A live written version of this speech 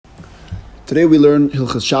Today we learn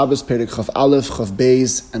Hilchos Shabbos, Perek Chav Aleph, Chav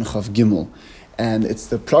Beis, and Chav Gimel. And it's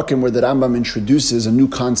the prakim where the Rambam introduces a new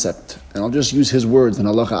concept. And I'll just use his words in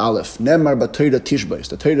Halacha Aleph. Nemar b'Torah Tishbais.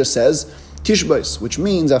 The Torah says Tishbais, which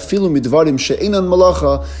means afilu midvarim she'enan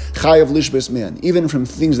malacha chayav lishbais me'an. Even from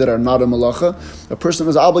things that are not a malacha, a person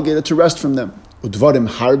is obligated to rest from them. Udvarim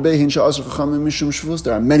harbe hin she'asur chachamim mishum shvus.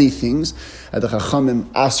 There are many things that the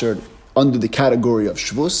chachamim assered under the category of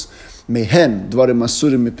shvus. Mehen dvarim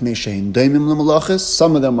asurim mipnei shehin daimim lemalachas.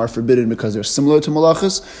 Some of them are forbidden because they're similar to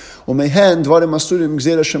malachas. Or mehen dvarim asurim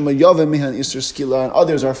gzeira shemayave mehen isur skila. And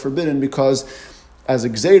others are forbidden because, as a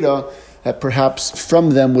gzeira, that perhaps from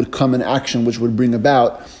them would come an action which would bring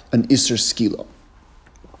about an isur skila.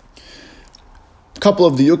 A couple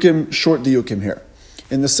of diyukim, short diyukim here.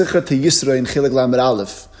 In the Sikha to Yisra in Chilek Lamed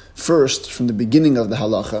Aleph, first from the beginning of the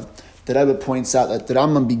halacha, the Rebbe points out that the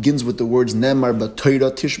Rambam begins with the words Nemar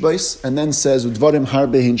b'Torah Tishbais and then says Udvarim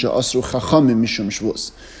harbe hin she'asru chachamim mishum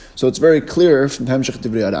shvus. So it's very clear from Hemshech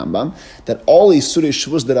Divrei Rambam that all these Surei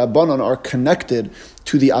Shvus D'Rabbanan are connected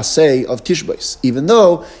to the Asay of Tishbais, even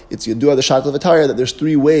though it's Yedua the Shakal V'Tarya that there's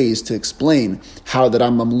three ways to explain how the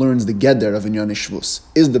Rambam learns the Geder of Inyan Shvus.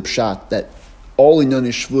 Is the Pshat that all Inyan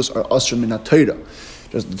Shvus are Asr min HaTorah?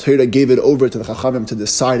 Just the Torah gave it over to the Chachamim to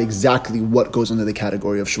decide exactly what goes under the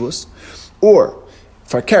category of Shvus. Or,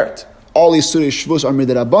 Farkert, all these Surei Shvus are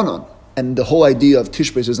Midrabanan, and the whole idea of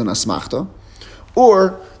Tishbais is an Asmachta.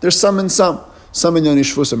 Or, there's some and some. Some in Yoni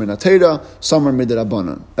Shvus are Min HaTorah, some are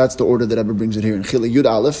Midrabanan. That's the order that Rebbe brings it here in Chilek Yud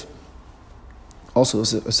Aleph. Also, a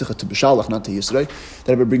Sikha to B'Shalach, not to Yisrei.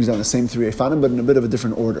 That Rebbe brings down the same three Eifanim, but in a bit of a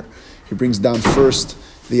different order. He brings down first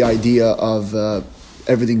the idea of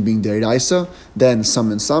everything being Deiraisa, then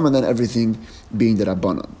some and some, and then everything being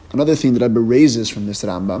D'Rabbanan. Another thing that Rebbe raises from this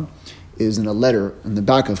Rambam is in a letter in the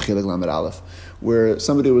back of Chilek Lamed Aleph, where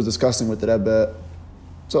somebody was discussing with the Rebbe,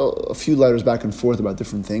 so a few letters back and forth about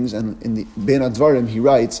different things, and in the Bein HaDvarim he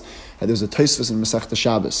writes that there's a Tosfos in Masechta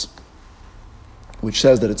Shabbos, which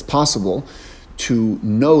says that it's possible to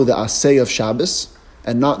know the Asay of Shabbos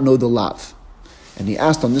and not know the Lav. And he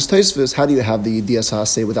asked on this Tosfos, how do you have the Yediyas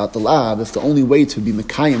HaAsay without the Lav if the only way to be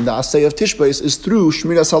Mekayim the Asay of Tishbais is through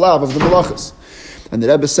Shmiras HaLav of the Malachas? And the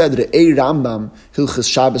Rebbe said, Re'ei Rambam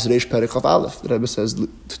Hilchos Shabbos Reish Perek Chav Aleph. The Rebbe says,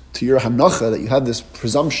 to your Hanacha, that you have this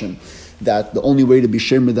presumption that the only way to be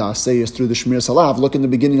Shemir the Asay is through the Shmiras HaLav. Look in the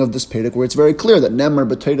beginning of this Perek where it's very clear that Nemar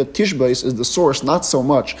b'Torah Tishbais is the source, not so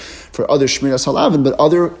much for other Shmiras HaLavin, but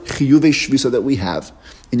other Chiyuvei Shvisa that we have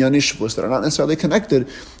in Yoni Shvus that are not necessarily connected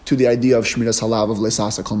to the idea of Shmiras HaLav of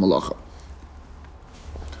Leisasa Kol Malacha.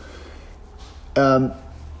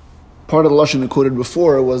 Part of the Lashon I quoted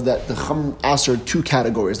before was that the Chum answered two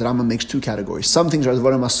categories. The Rambam makes two categories. Some things are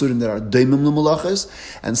Dvarim Asurim that are Daimim L'Malachas,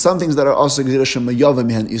 and some things that are also Gzira Shemayava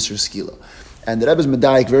Mihan Isur Skila. And the Rebbe's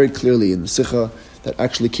Medayik very clearly in the Sikha that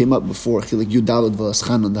actually came up before Chilek Yud Daled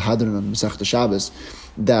V'Aschan on the Hadran on Masechta Shabbos,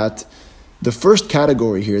 that the first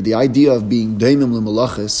category here, the idea of being Daimim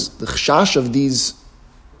L'Malachas, the Chashash of these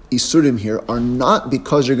Isurim here are not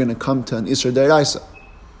because you're going to come to an Isur Deiraisa.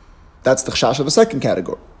 That's the Chashash of the second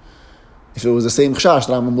category. If it was the same Chash,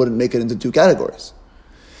 the Rambam wouldn't make it into two categories.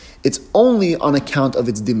 It's only on account of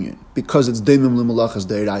its dimyun, because it's daimim l'malachas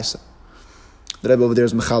deiraisa. The Rebbe over there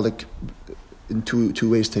is mechalik in two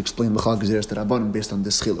ways to explain mechal gezeres d'Rabbanan based on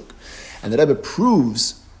this chiluk. And the Rebbe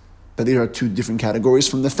proves that there are two different categories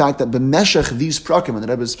from the fact that b'meshech these prakim, and the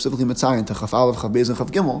Rebbe is specifically metzayin to Chaf Aleph, Chaf Beis, and Chaf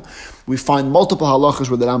Gimel, we find multiple halachas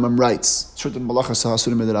where the Rambam writes certain malachas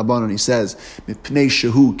ha'asurim d'Rabbanan. He says mipnei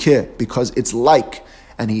shehu ke, because it's like.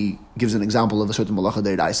 And he gives an example of a certain malacha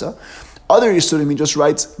deiraisa. Other Yisurim, he just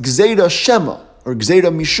writes Gzeira Shema or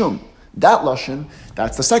Gzeira Mishum. That lashon,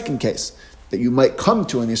 that's the second case that you might come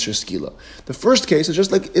to an Isur Skila. The first case is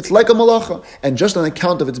just like it's like a malacha, and just on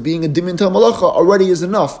account of its being a dimin to a malacha already is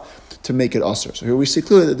enough to make it asr. So here we see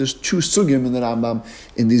clearly that there's two sugim in the Rambam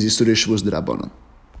in these Yisurim Shvus D'Rabbanan.